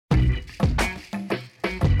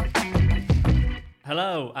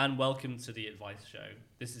Hello and welcome to the Advice Show.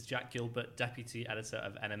 This is Jack Gilbert, Deputy Editor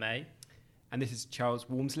of NMA. And this is Charles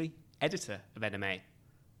Walmsley, Editor of NMA.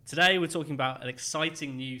 Today we're talking about an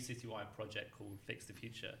exciting new Citywire project called Fix the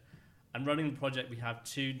Future. And running the project we have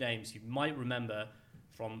two names you might remember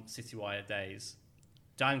from Citywire days.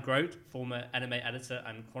 Dan Grote, former NMA Editor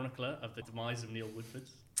and chronicler of the demise of Neil Woodford.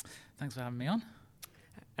 Thanks for having me on.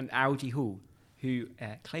 And Algy, who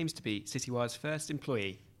claims to be Citywire's first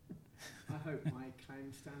employee. I hope my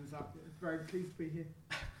claim stands up. Very pleased to be here.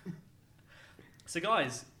 So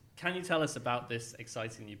guys, can you tell us about this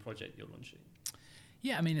exciting new project you're launching?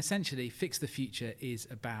 Yeah, I mean, essentially, Fix the Future is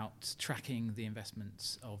about tracking the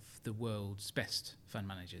investments of the world's best fund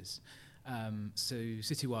managers. So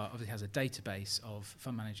Citywire obviously has a database of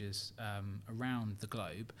fund managers around the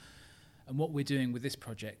globe. And what we're doing with this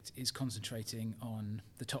project is concentrating on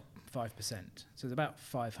the top 5%. So there's about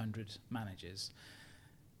 500 managers.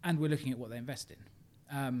 And we're looking at what they invest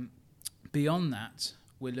in. Beyond that,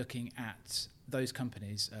 we're looking at those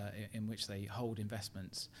companies in which they hold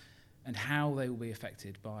investments and how they will be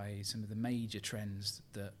affected by some of the major trends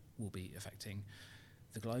that will be affecting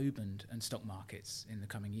the globe and stock markets in the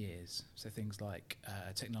coming years. So things like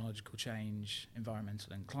technological change,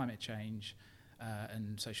 environmental and climate change,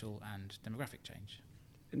 and social and demographic change.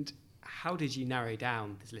 And how did you narrow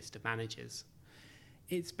down this list of managers?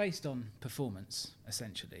 It's based on performance,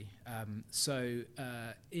 essentially. So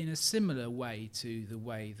in a similar way to the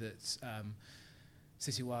way that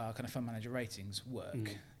Citywire kind of fund manager ratings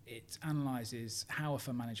work, it analyses how a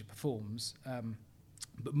fund manager performs,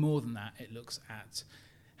 but more than that, it looks at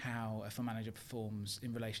how a fund manager performs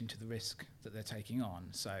in relation to the risk that they're taking on.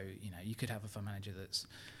 So, you could have a fund manager that's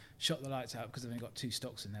shot the lights out because they've only got two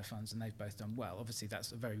stocks in their funds and they've both done well. Obviously,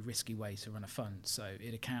 that's a very risky way to run a fund, so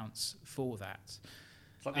it accounts for that.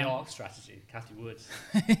 It's like the ARC strategy, Cathy Wood.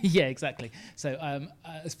 Yeah, exactly. So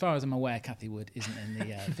as far as I'm aware, Cathy Wood isn't in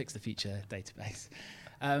the Fix the Future database.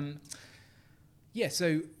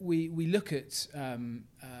 So we look at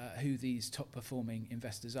who these top performing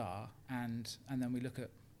investors are and then we look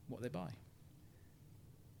at what they buy.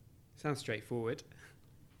 Sounds straightforward.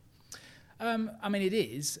 I mean, it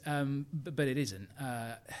is, but it isn't.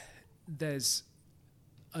 There's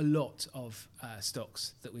a lot of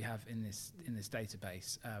stocks that we have in this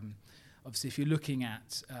database. Obviously, if you're looking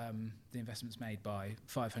at the investments made by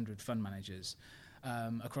 500 fund managers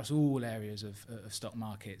across all areas of stock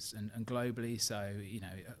markets and globally, so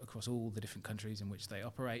across all the different countries in which they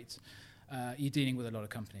operate, you're dealing with a lot of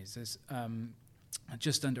companies. There's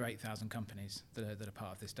just under 8,000 companies that are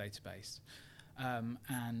part of this database.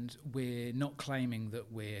 And we're not claiming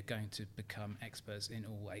that we're going to become experts in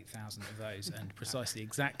all 8,000 of those and precisely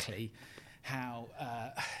exactly how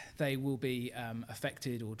they will be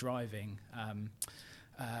affected or driving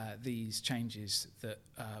these changes that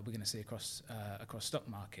we're going to see across stock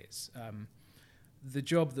markets. The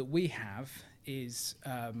job that we have is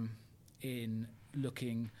in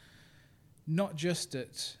looking not just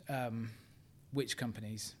at which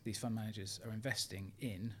companies these fund managers are investing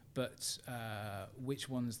in, but which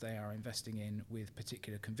ones they are investing in with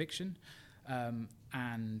particular conviction,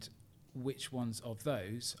 and which ones of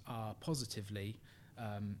those are positively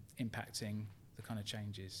impacting the kind of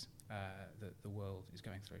changes that the world is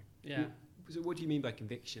going through. Yeah. So what do you mean by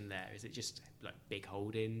conviction there? Is it just like big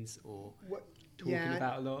holdings or talking Yeah,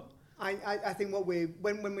 about a lot? I think when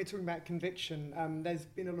we're talking about conviction, there's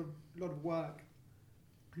been a lot of work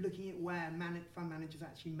looking at where fund managers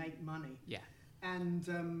actually make money. Yeah. And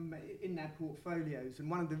in their portfolios. And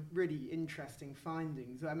one of the really interesting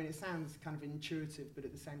findings, I mean, it sounds kind of intuitive, but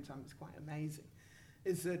at the same time it's quite amazing,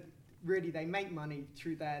 is that really they make money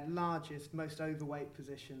through their largest, most overweight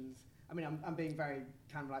positions. I mean, I'm being very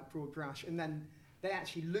kind of like broad brush. And then they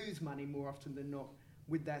actually lose money more often than not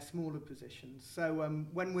with their smaller positions. So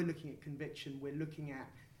when we're looking at conviction, we're looking at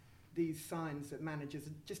these signs that managers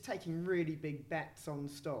are just taking really big bets on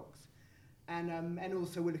stocks. And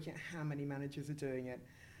also we're looking at how many managers are doing it.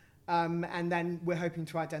 And then we're hoping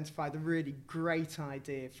to identify the really great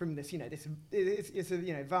idea from this, it's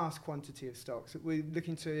a vast quantity of stocks. We're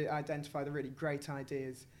looking to identify the really great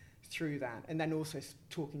ideas through that. And then also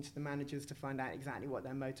talking to the managers to find out exactly what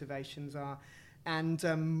their motivations are.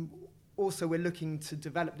 And also we're looking to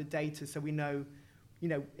develop the data so we know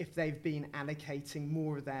if they've been allocating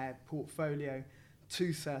more of their portfolio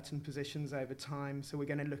to certain positions over time. So we're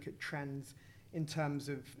going to look at trends in terms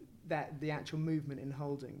of the actual movement in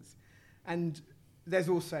holdings. And there's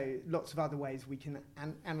also lots of other ways we can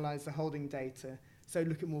analyse the holding data. So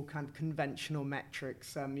look at more kind of conventional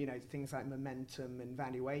metrics, things like momentum and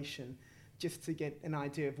valuation, just to get an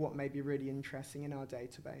idea of what may be really interesting in our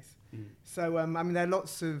database. So I mean, there are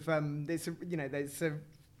lots of there's a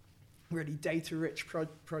really data-rich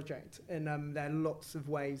project, and there are lots of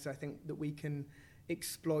ways I think that we can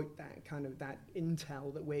exploit that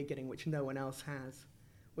intel that we're getting, which no one else has,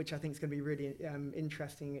 which I think is going to be really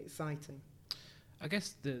interesting and exciting. I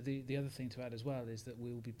guess the other thing to add as well is that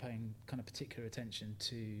we will be paying kind of particular attention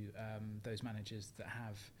to those managers that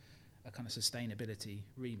have a kind of sustainability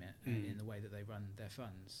remit in the way that they run their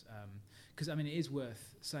funds. Because I mean, it is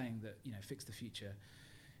worth saying that Fix the Future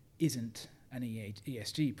isn't an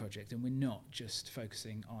ESG project, and we're not just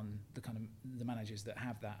focusing on the managers that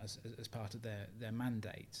have that as part of their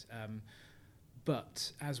mandate.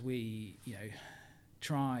 But as we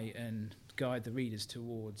try and guide the readers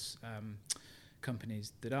towards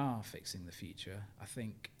companies that are fixing the future, I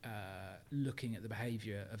think looking at the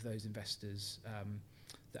behaviour of those investors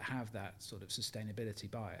that have that sort of sustainability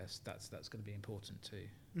bias, that's going to be important too.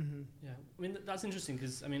 Mm-hmm. Yeah, I mean that's interesting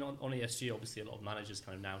because I mean on ESG, obviously a lot of managers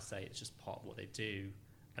kind of now say it's just part of what they do,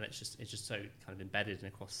 and it's just so kind of embedded in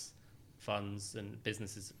across funds and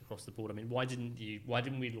businesses across the board. I mean, why didn't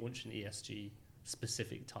we launch an ESG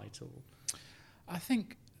specific title? I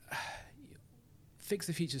think Fix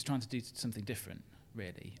the Future is trying to do something different,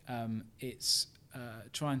 really. It's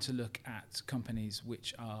trying to look at companies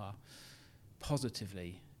which are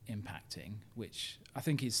positively impacting, which I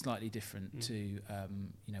think is slightly different to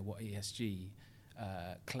what ESG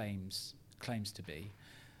claims to be.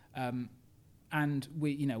 And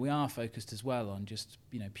we are focused as well on just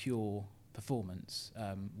pure performance.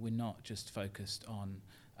 We're not just focused on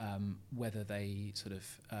whether they sort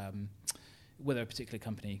of whether a particular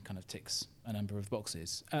company kind of ticks a number of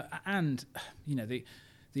boxes. And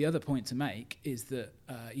the other point to make is that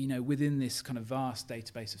within this kind of vast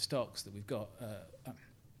database of stocks that we've got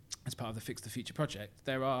as part of the Fix the Future project,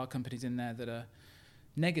 there are companies in there that are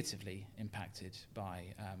negatively impacted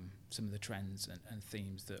by some of the trends and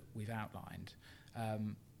themes that we've outlined.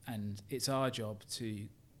 And it's our job to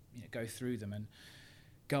go through them and,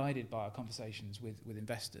 guided by our conversations with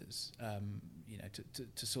investors,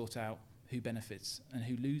 to sort out who benefits and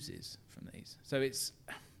who loses from these. So it's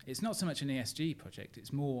not so much an ESG project,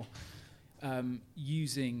 it's more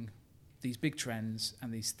using these big trends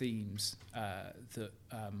and these themes that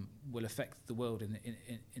will affect the world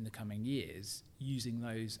in the coming years, using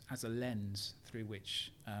those as a lens through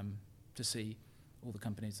which to see all the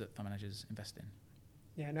companies that fund managers invest in.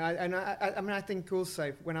 Yeah, no, I mean, I think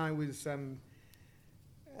also when I was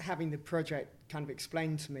having the project kind of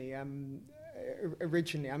explained to me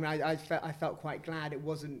originally, I mean, I felt quite glad it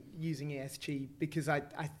wasn't using ESG, because I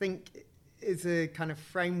think as a kind of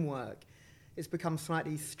framework, it's become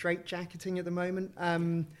slightly straitjacketing at the moment. I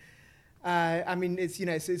mean, it's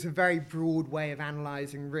a very broad way of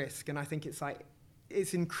analysing risk, and I think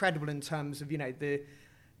it's incredible in terms of the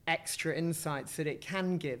extra insights that it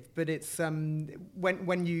can give. But it's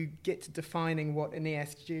when you get to defining what an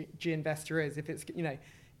ESG investor is, if it's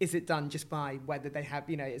is it done just by whether they have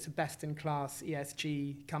it's a best-in-class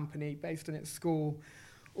ESG company based on its score,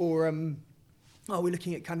 or are we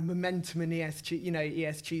looking at kind of momentum in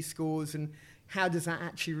ESG scores, and how does that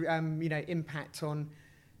actually impact on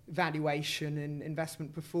valuation and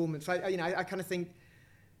investment performance? I kind of think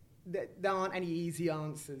that there aren't any easy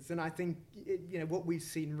answers, and I think what we've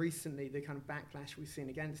seen recently, the kind of backlash we've seen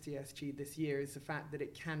against ESG this year, is the fact that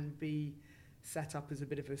it can be set up as a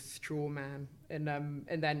bit of a straw man,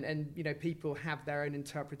 and people have their own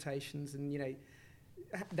interpretations and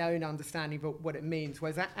their own understanding of what it means,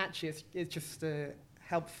 whereas that actually is just a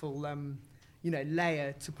helpful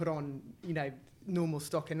layer to put on normal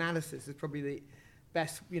stock analysis. Is probably the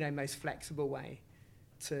best most flexible way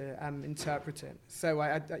to interpret it. So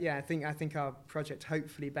I think our project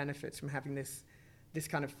hopefully benefits from having this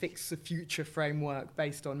kind of Fix the Future framework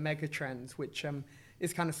based on megatrends, which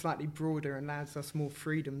is kind of slightly broader and allows us more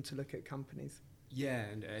freedom to look at companies. Yeah,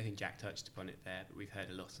 and I think Jack touched upon it there, but we've heard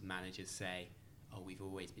a lot of managers say, oh, we've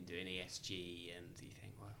always been doing ESG, and you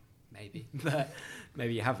think, well, maybe, but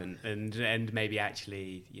maybe you haven't, and maybe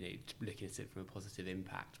actually, looking at it from a positive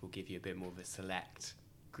impact will give you a bit more of a select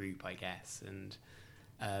group, I guess. And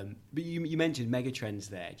but you mentioned megatrends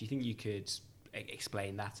there. Do you think you could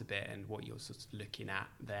explain that a bit and what you're sort of looking at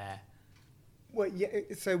there? Well, yeah,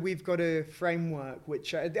 so we've got a framework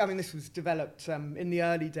which, this was developed in the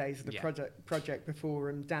early days of the project before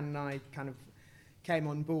Dan and I kind of came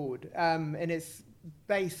on board. And it's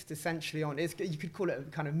based essentially on, you could call it a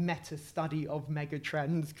kind of meta study of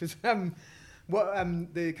megatrends, because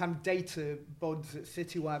the kind of data bods at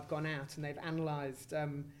Citywire have gone out and they've analysed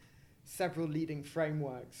several leading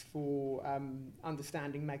frameworks for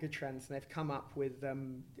understanding megatrends, and they've come up with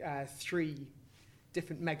 3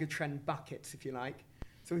 different megatrend buckets, if you like.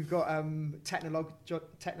 So we've got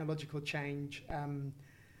technological change,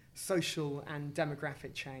 social and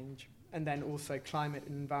demographic change, and then also climate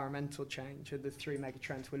and environmental change are the 3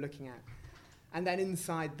 megatrends we're looking at. And then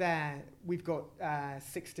inside there, we've got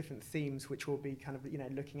 6 different themes which we'll be kind of,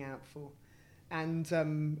 looking out for. And,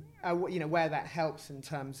 where that helps in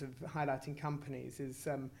terms of highlighting companies is,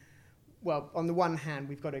 on the one hand,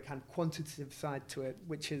 we've got a kind of quantitative side to it,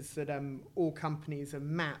 which is that all companies are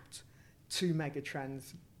mapped to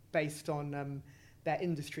megatrends based on their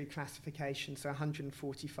industry classification, so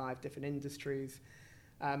 145 different industries.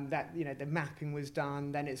 The mapping was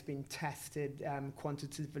done, then it's been tested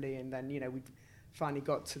quantitatively, and then we've finally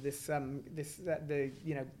got to this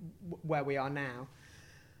where we are now.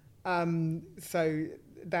 So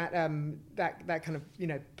that kind of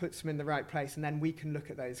puts them in the right place, and then we can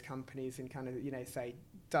look at those companies and kind of say,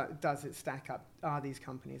 does it stack up? Are these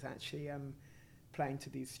companies actually playing to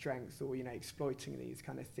these strengths, or exploiting these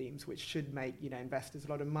kind of themes, which should make investors a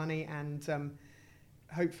lot of money and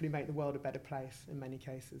hopefully make the world a better place in many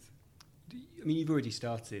cases. I mean, you've already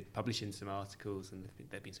started publishing some articles, and there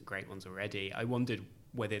have been some great ones already. I wondered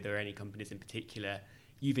whether there are any companies in particular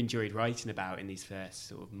you've enjoyed writing about in these first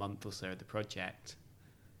sort of month or so of the project.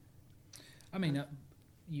 I mean,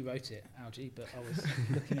 you wrote it, Algy, but I was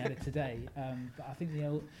looking at it today. But I think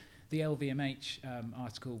the LVMH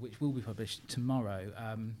article, which will be published tomorrow,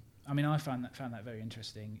 I mean, I found that very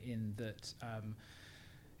interesting in that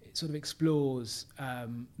it sort of explores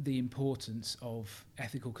the importance of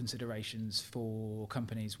ethical considerations for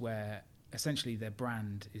companies where essentially their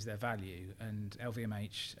brand is their value, and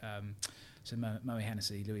LVMH, so Moët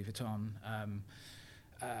Hennessy, Louis Vuitton,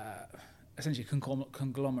 essentially a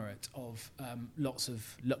conglomerate of lots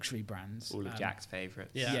of luxury brands. All of Jack's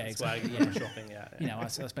favourites. Yeah, exactly. Where shopping, yeah. I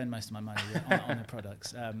spend most of my money on the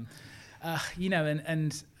products. And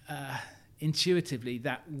intuitively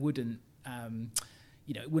that wouldn't,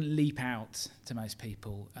 it wouldn't leap out to most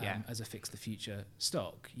people as a fix the future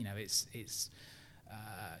stock. It's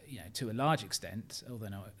to a large extent, although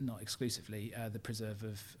not exclusively, the preserve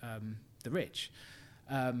of the rich.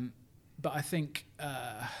 But I think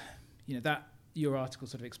that your article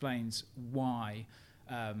sort of explains why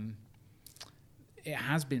it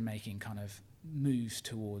has been making kind of moves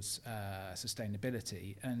towards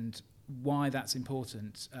sustainability, and why that's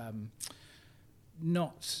important,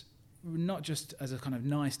 not just as a kind of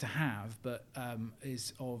nice to have, but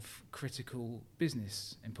is of critical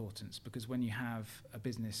business importance, because when you have a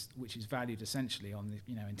business which is valued essentially on the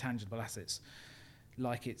intangible assets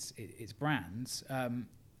like its brands,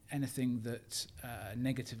 anything that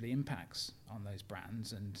negatively impacts on those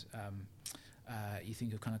brands, and you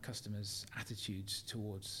think of kind of customers' attitudes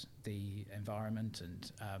towards the environment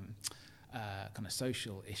and kind of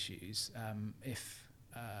social issues, if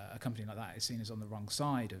a company like that is seen as on the wrong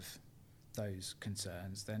side of those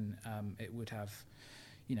concerns, then it would have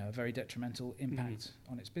a very detrimental impact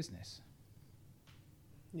on its business.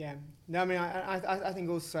 Yeah. No, I mean, I think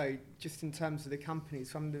also, just in terms of the companies,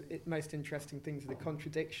 some of the most interesting things are the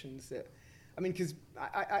contradictions that, because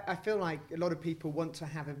I feel like a lot of people want to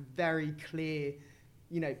have a very clear,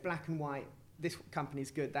 black and white, this company's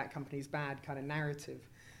good, that company's bad kind of narrative.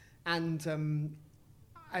 And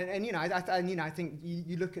I think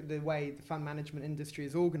you look at the way the fund management industry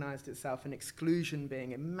has organised itself, and exclusion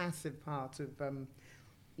being a massive part of, whatever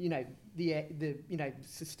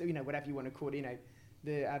you want to call it,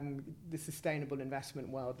 the sustainable investment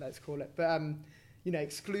world, let's call it. But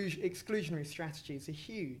exclusionary strategies are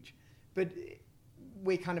huge. But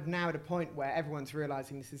we're kind of now at a point where everyone's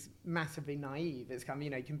realising this is massively naive. It's kind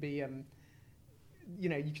of, it can be,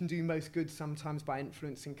 you can do most good sometimes by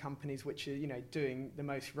influencing companies which are, doing the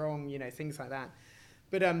most wrong, things like that.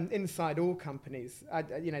 But inside all companies,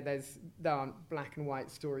 there aren't black and white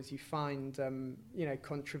stories. You find,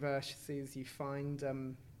 controversies. You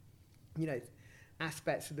find,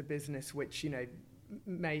 aspects of the business which,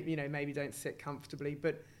 maybe don't sit comfortably.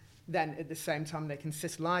 But then at the same time, they can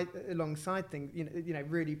sit alongside things,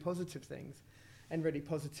 really positive things, and really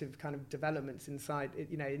positive kind of developments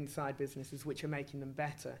inside businesses which are making them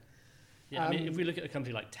better. Yeah, if we look at a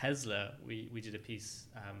company like Tesla, we did a piece,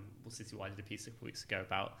 Citywire did a piece a couple of weeks ago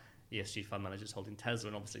about ESG fund managers holding Tesla,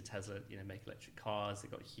 and obviously Tesla, make electric cars.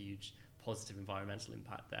 They've got a huge positive environmental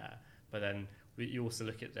impact there. But then you also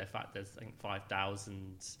look at the fact there's, I think,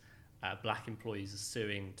 5,000 black employees are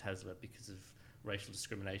suing Tesla because of racial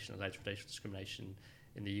discrimination, alleged racial discrimination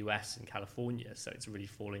in the US and California, so it's really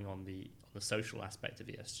falling on the social aspect of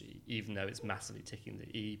ESG, even though it's massively ticking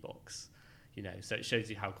the E box, you know. So it shows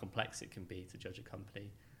you how complex it can be to judge a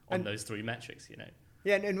company on And those three metrics, you know.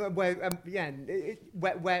 Yeah, and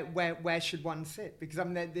where should one sit? Because I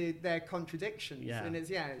mean, they're contradictions, and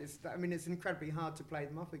it's incredibly hard to play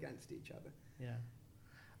them off against each other. Yeah,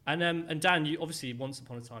 and Dan, you obviously once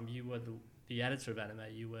upon a time you were the editor of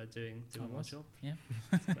NMA. You were doing one job. Yeah.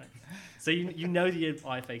 Right. So you know the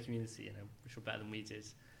IFA community, you know, which were better than we did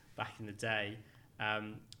back in the day.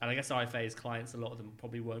 And I guess IFA's clients, a lot of them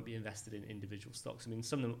probably won't be invested in individual stocks. I mean,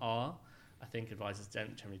 some of them are. I think advisors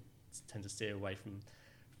generally tend to steer away from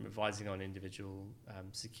advising on individual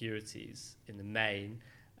securities in the main.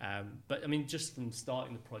 But I mean, just from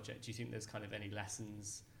starting the project, do you think there's kind of any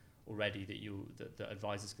lessons already that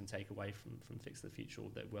advisors can take away from Fix the Future, or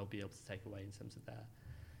that we'll be able to take away in terms of their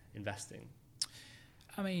investing?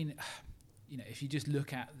 I mean, you know, if you just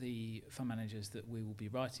look at the fund managers that we will be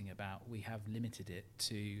writing about, we have limited it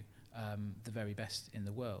to the very best in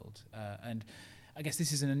the world. And I guess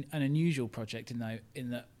this is an unusual project in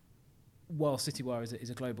that while Citywire is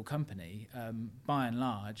a global company, by and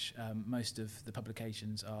large, most of the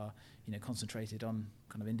publications are, you know, concentrated on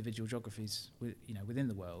kind of individual geographies, within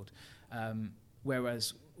the world.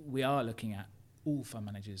 Whereas we are looking at all fund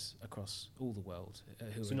managers across all the world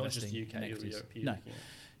who are investing in equities. So not just UK or Europe?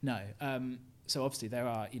 No. So obviously there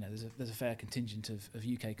are, you know, there's a fair contingent of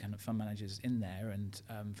UK kind of fund managers in there, and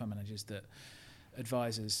fund managers that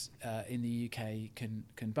advisors in the UK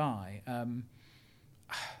can buy.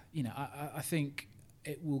 You know, I think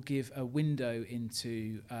it will give a window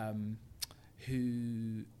into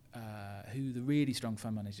who the really strong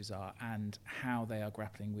fund managers are and how they are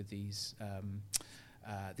grappling with these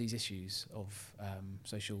issues of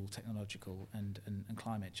social, technological, and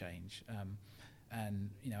climate change. And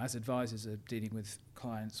you know, as advisors are dealing with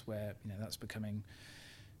clients where, you know, that's becoming,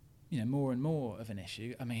 you know, more and more of an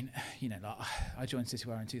issue. I mean, you know, like I joined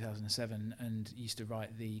Citywire in 2007 and used to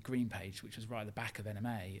write the green page, which was right at the back of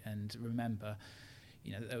NMA. And remember,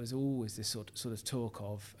 you know, there was always this sort of talk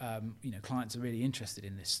of, you know, clients are really interested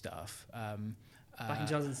in this stuff. Back in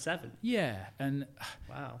 2007? Yeah. And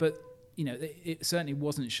wow. But, you know, it certainly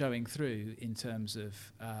wasn't showing through in terms of,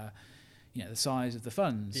 you know, the size of the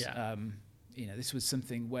funds. Yeah. You know, this was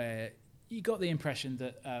something where you got the impression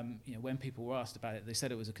that, you know, when people were asked about it, they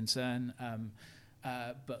said it was a concern,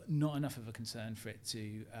 but not enough of a concern for it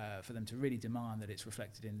to, for them to really demand that it's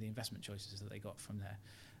reflected in the investment choices that they got from their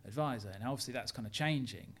advisor. And obviously that's kind of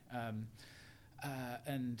changing.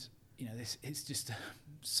 And, you know, it's just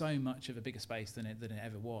so much of a bigger space than it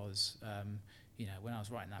ever was, you know, when I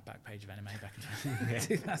was writing that back page of NMA back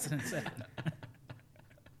in 2007.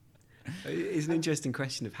 It's an interesting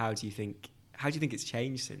question of how do you think it's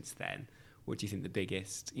changed since then? What do you think the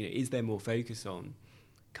biggest, you know, is there more focus on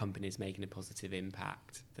companies making a positive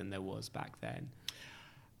impact than there was back then?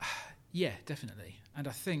 Yeah, definitely. And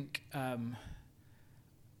I think,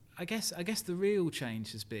 I guess the real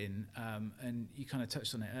change has been, and you kind of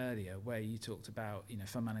touched on it earlier, where you talked about, you know,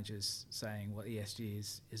 fund managers saying, well,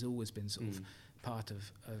 ESG has always been sort of part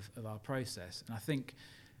of our process. And I think,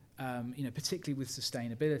 you know, particularly with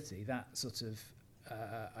sustainability, that sort of,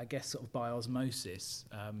 I guess, sort of by osmosis,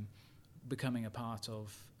 becoming a part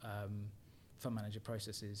of fund manager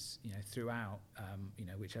processes, you know, throughout, you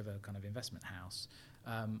know, whichever kind of investment house,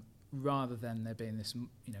 rather than there being this,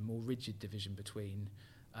 you know, more rigid division between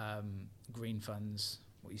green funds,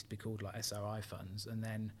 what used to be called like SRI funds, and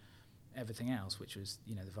then everything else, which was,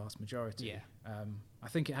 you know, the vast majority. Yeah. I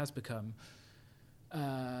think it has become,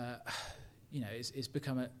 you know, it's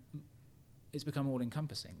become all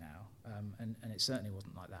encompassing now, and it certainly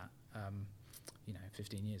wasn't like that, you know,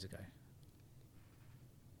 15 years ago.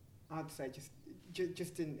 I'd say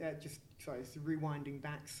rewinding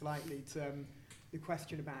back slightly to the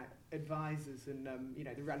question about advisors and you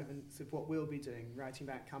know, the relevance of what we'll be doing, writing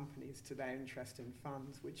about companies to their interest in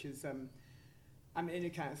funds, which is I mean,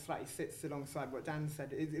 it kind of slightly sits alongside what Dan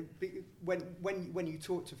said. When you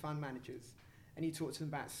talk to fund managers and you talk to them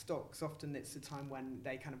about stocks, often it's a time when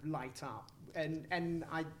they kind of light up, and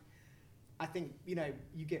I think, you know,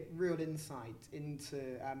 you get real insight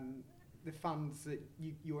into the funds that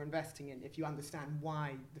you're investing in if you understand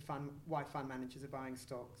why fund managers are buying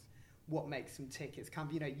stocks, what makes them tick. It's kind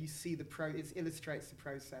of, you know, you see it illustrates the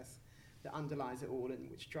process that underlies it all and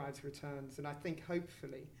which drives returns. And I think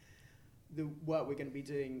hopefully the work we're going to be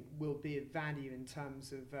doing will be of value in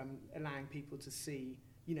terms of allowing people to see,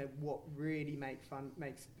 you know, what really makes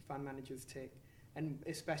fund managers tick, and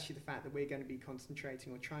especially the fact that we're going to be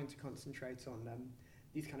concentrating or trying to concentrate on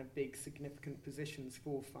these kind of big significant positions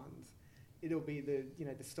for funds. it'll be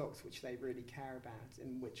the stocks which they really care about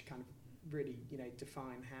and which kind of really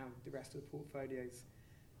define how the rest of the portfolio's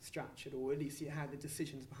structured, or at least how the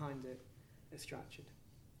decisions behind it are structured.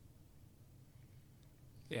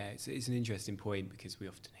 Yeah, it's an interesting point, because we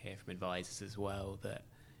often hear from advisors as well that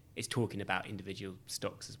it's talking about individual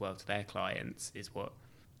stocks as well to their clients is what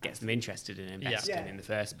gets them interested in investing in the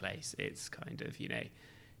first place. It's kind of, if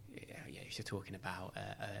you're talking about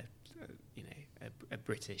a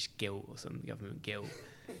British gilt or some government gilt,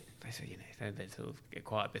 they're sort of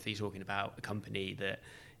quiet. But if you're talking about a company that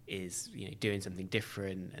is doing something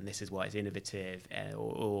different, and this is why it's innovative,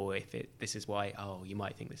 or if this is why you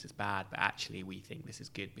might think this is bad, but actually we think this is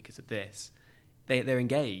good because of this. They're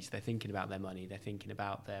engaged. They're thinking about their money. They're thinking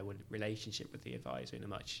about their relationship with the advisor in a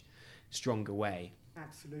much stronger way.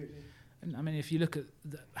 Absolutely. And I mean, if you look at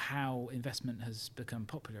how investment has become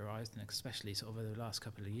popularised, and especially sort of over the last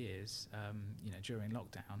couple of years, during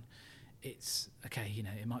lockdown, it's okay.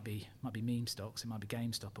 It might be meme stocks, it might be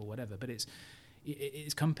GameStop or whatever, but it's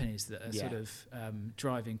companies that are sort of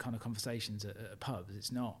driving kind of conversations at pubs.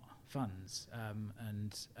 It's not funds,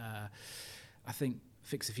 and I think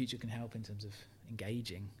Fix the Future can help in terms of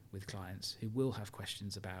engaging with clients who will have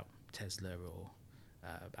questions about Tesla or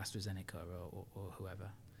AstraZeneca or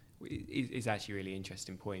whoever. It's actually a really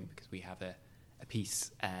interesting point, because we have a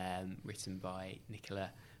piece written by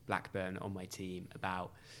Nicola Blackburn on my team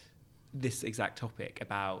about this exact topic.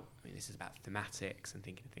 This is about thematics and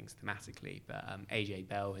thinking of things thematically, but AJ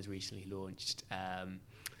Bell has recently launched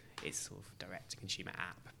its sort of direct-to-consumer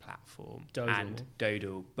app platform,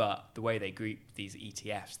 Dodal. But the way they group these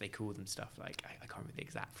ETFs, they call them stuff like, I can't remember the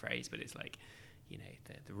exact phrase, but it's like,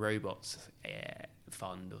 the robots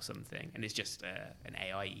fund or something, and it's just an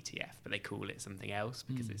AI ETF, but they call it something else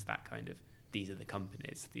because it's that kind of, these are the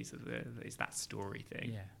companies, it's that story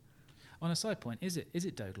thing. Yeah. On a side point, is it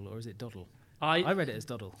Dodal or is it Doddle? I read it as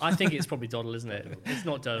Doddle. I think it's probably Doddle, isn't it? It's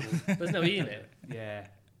not Dodal. There's no E in it. Yeah.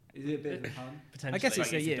 Is it a bit of a pun? I guess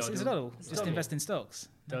it's a Doddle. Just invest in stocks.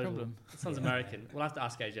 No problem. It sounds American. We'll have to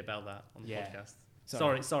ask AJ Bell that on the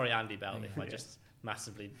podcast. Sorry, Andy Bell, if I just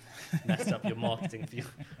massively messed up your marketing for your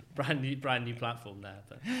brand new platform there.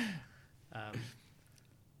 But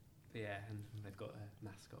and they've got a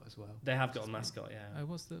mascot as well. They have got a mascot, yeah. Oh,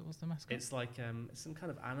 what's the mascot? It's like some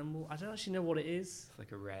kind of animal. I don't actually know what it is. It's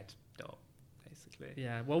like a red dot, basically.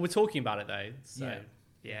 Yeah. Well, we're talking about it though. So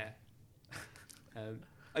yeah.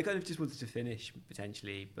 I kind of just wanted to finish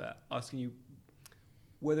potentially, but asking you,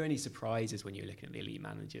 were there any surprises when you were looking at the elite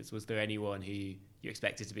managers? Was there anyone who you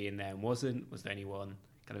expected to be in there and wasn't? Was there any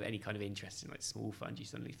kind of interesting, like small fund you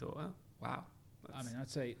suddenly thought, oh wow? I mean, I'd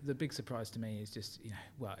say the big surprise to me is just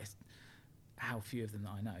it's how few of them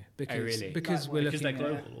that I know. Because really? Because we're looking they're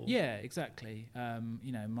global. Yeah, exactly.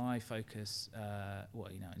 My focus,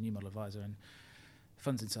 New Model Advisor and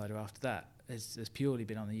Funds Insider after that has purely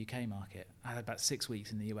been on the UK market. I had about 6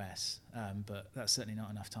 weeks in the US, but that's certainly not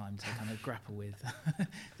enough time to kind of grapple with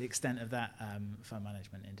the extent of that fund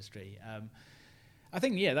management industry. I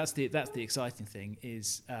think that's the exciting thing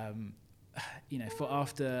is for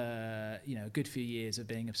after a good few years of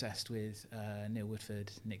being obsessed with Neil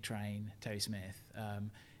Woodford, Nick Train, Terry Smith,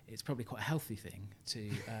 it's probably quite a healthy thing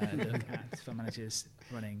to look at fund managers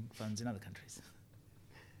running funds in other countries.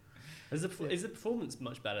 Is the performance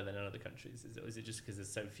much better than in other countries? Is it just because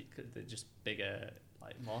there's so few, they're just bigger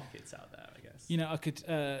markets out there, I guess? I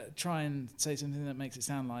could try and say something that makes it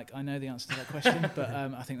sound like I know the answer to that question, but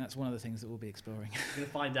I think that's one of the things that we'll be exploring. You're going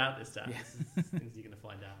to find out this time. Yeah. This is things you're going to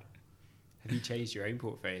find out. Have you changed your own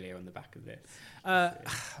portfolio on the back of this?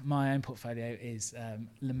 My own portfolio is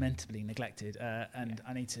lamentably neglected, and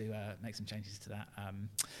I need to make some changes to that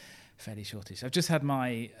fairly shortly. So I've just had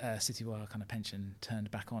my Citywire kind of pension turned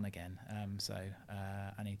back on again, so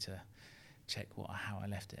I need to check how I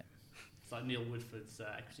left it. It's like Neil Woodford's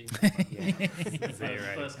equity. Zero.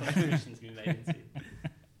 First contribution to be made into.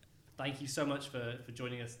 Thank you so much for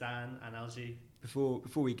joining us, Dan and Algy. Before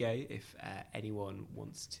we go, if anyone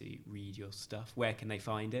wants to read your stuff, where can they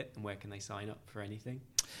find it and where can they sign up for anything?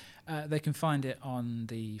 They can find it on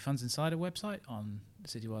the Funds Insider website, on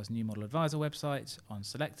Citywire's New Model Advisor website, on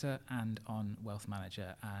Selector and on Wealth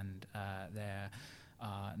Manager. And there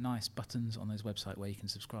are nice buttons on those websites where you can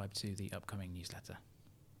subscribe to the upcoming newsletter.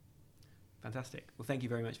 Fantastic. Well, thank you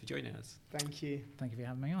very much for joining us. Thank you. Thank you for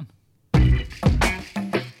having me on.